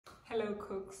Hello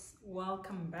cooks,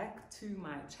 welcome back to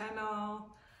my channel.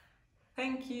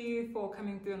 Thank you for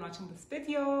coming through and watching this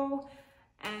video.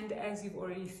 And as you've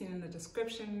already seen in the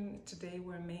description, today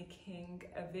we're making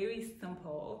a very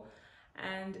simple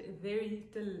and very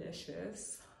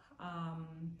delicious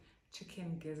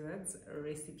chicken gizzards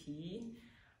recipe.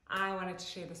 I wanted to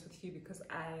share this with you because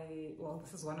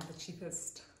this is one of the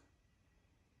cheapest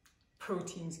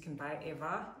proteins you can buy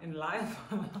ever in life.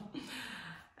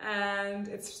 And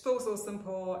it's so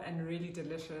simple and really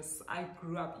delicious. I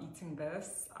grew up eating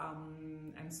this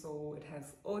and so it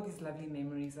has all these lovely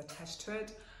memories attached to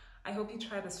it. I hope you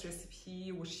try this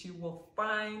recipe, which you will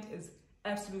find is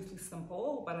absolutely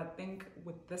simple, but I think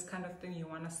with this kind of thing you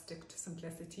want to stick to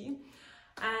simplicity.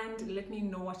 And let me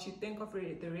know what you think of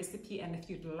the recipe, and if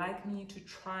you'd like me to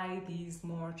try these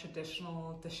more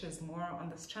traditional dishes more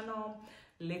on this channel,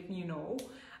 let me know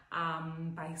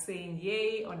by saying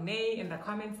yay or nay in the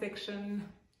comment section.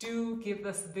 Do give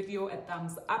this video a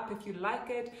thumbs up if you like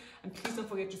it, and please don't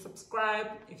forget to subscribe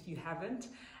if you haven't.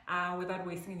 Without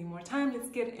wasting any more time, let's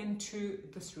get into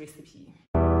this recipe.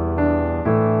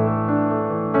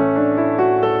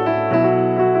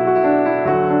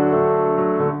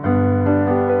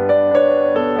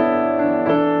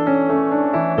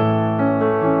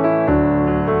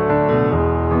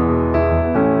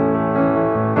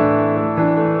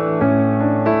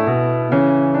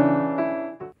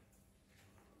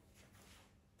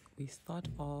 We start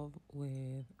off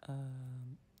with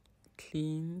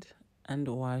cleaned and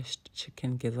washed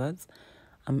chicken gizzards.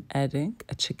 I'm adding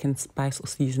a chicken spice or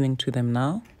seasoning to them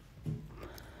now.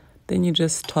 Then you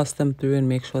just toss them through and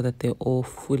make sure that they're all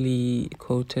fully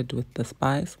coated with the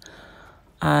spice.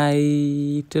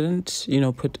 I didn't,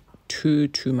 put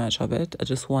too much of it. I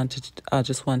just want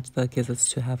the gizzards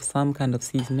to have some kind of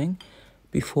seasoning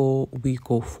before we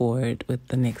go forward with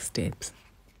the next steps.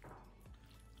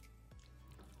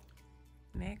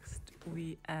 Next,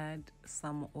 we add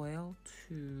some oil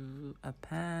to a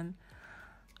pan.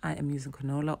 I am using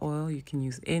canola oil. You can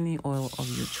use any oil of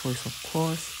your choice, of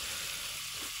course.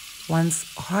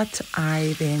 Once hot,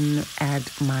 I then add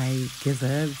my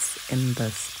gizzards in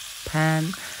this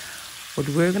pan. What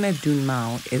we're going to do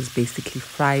now is basically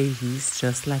fry these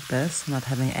just like this, not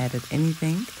having added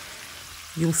anything.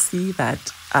 You'll see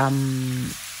that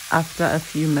after a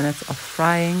few minutes of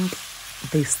frying,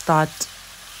 they start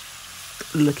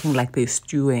looking like they're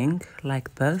stewing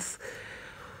like this,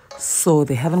 so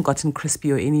they haven't gotten crispy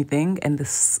or anything, and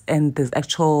there's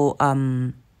actual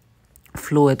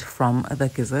fluid from the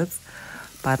gizzards.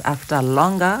 But after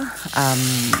longer,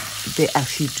 they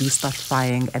actually do start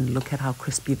frying, and look at how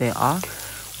crispy they are.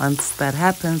 Once that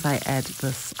happens, I add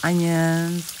this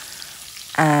onions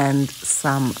and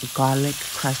some garlic,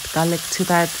 crushed garlic to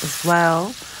that as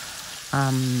well.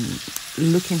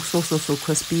 Looking so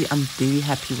crispy. I'm very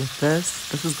happy with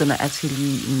this. This is gonna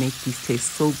actually make these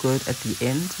taste so good at the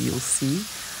end. You'll see.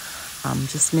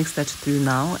 Just mix that through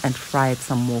now and fry it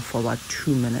some more for about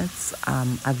 2 minutes.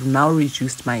 I've now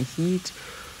reduced my heat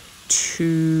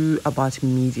to about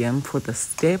medium for this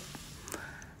step.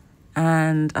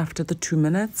 And after the 2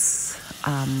 minutes,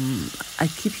 I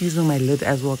keep using my lid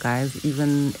as well, guys,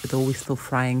 even though we're still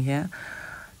frying here.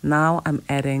 Now I'm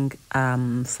adding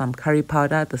some curry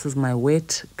powder. This is my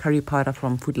wet curry powder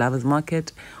from Food Lovers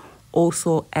Market.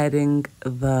 Also adding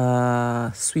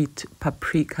the sweet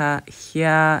paprika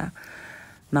here.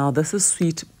 Now this is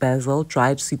sweet basil,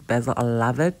 dried sweet basil. I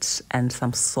love it. And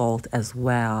some salt as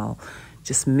well.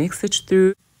 Just mix it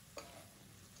through.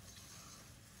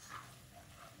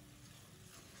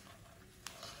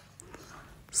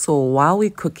 So while we're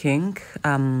cooking,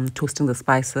 toasting the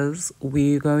spices,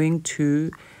 we're going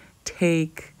to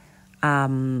take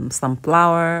some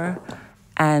flour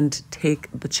and take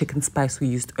the chicken spice we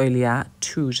used earlier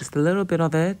too, just a little bit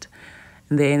of it,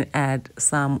 and then add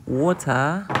some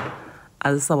water.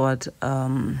 This is about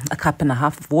a cup and a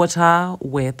half of water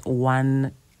with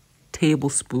 1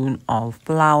 tablespoon of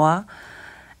flour,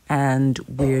 and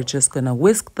we're just gonna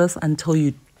whisk this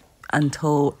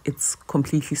until it's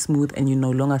completely smooth and you no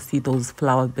longer see those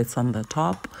flour bits on the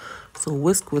top. So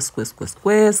whisk.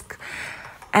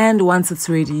 And once it's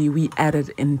ready, we add it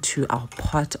into our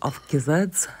pot of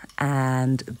gizzards,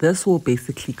 and this will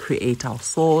basically create our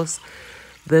sauce.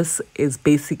 This is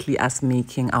basically us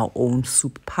making our own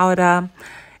soup powder.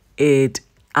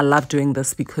 I love doing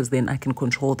this because then I can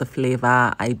control the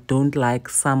flavor. I don't like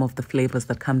some of the flavors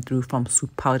that come through from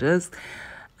soup powders.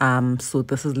 So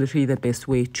this is literally the best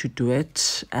way to do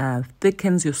it.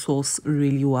 Thickens your sauce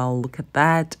really well. Look at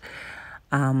that.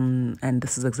 And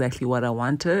this is exactly what I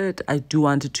wanted. I do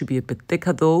want it to be a bit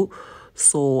thicker though,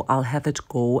 so I'll have it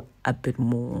go a bit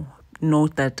more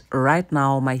note that right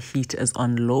now my heat is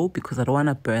on low because I don't want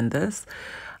to burn this.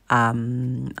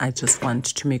 I just want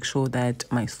to make sure that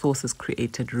my sauce is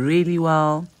created really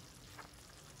well.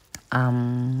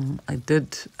 My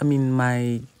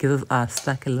gizzards are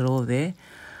stuck a little there,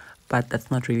 but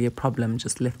that's not really a problem,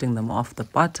 just lifting them off the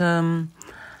bottom.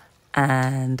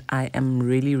 And I am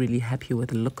really, really happy with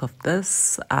the look of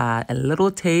this. A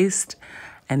little taste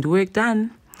and we're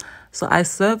done. So I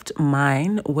served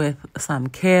mine with some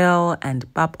kale and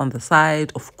pap on the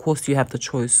side. Of course, you have the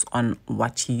choice on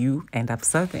what you end up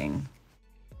serving.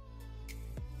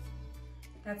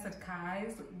 That's it,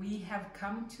 guys. We have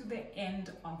come to the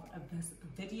end of this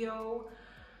video.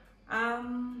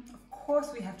 Of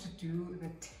course, we have to do the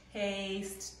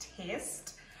taste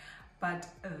test, but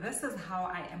this is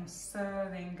how I am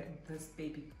serving this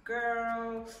baby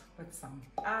girl with some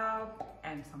pap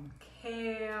and some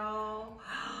kale.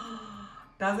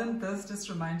 Doesn't this just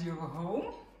remind you of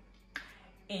home?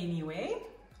 Anyway,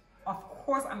 of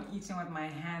course I'm eating with my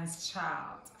hands,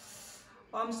 child.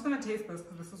 Well, I'm just gonna taste this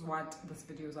because this is what this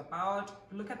video is about.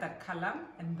 Look at that color,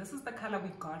 and this is the color we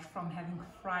got from having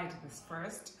fried this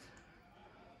first.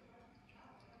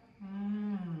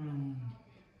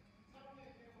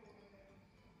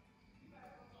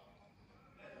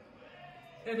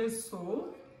 It is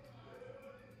so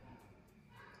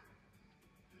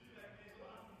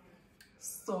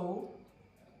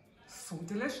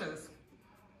delicious,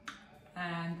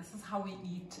 and this is how we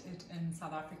eat it in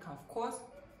South Africa, of course.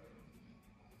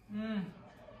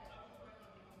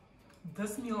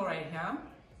 This meal right here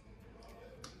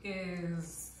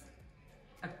is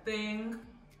a thing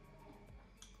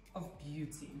of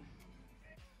beauty.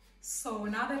 So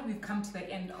now that we've come to the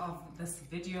end of this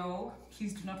video,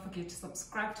 please do not forget to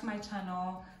subscribe to my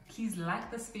channel. Please like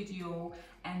this video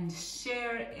and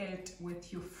share it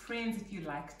with your friends if you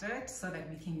liked it, so that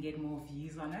we can get more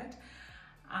views on it.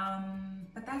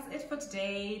 But that's it for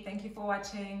today. Thank you for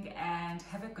watching and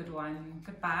have a good one.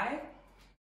 Goodbye.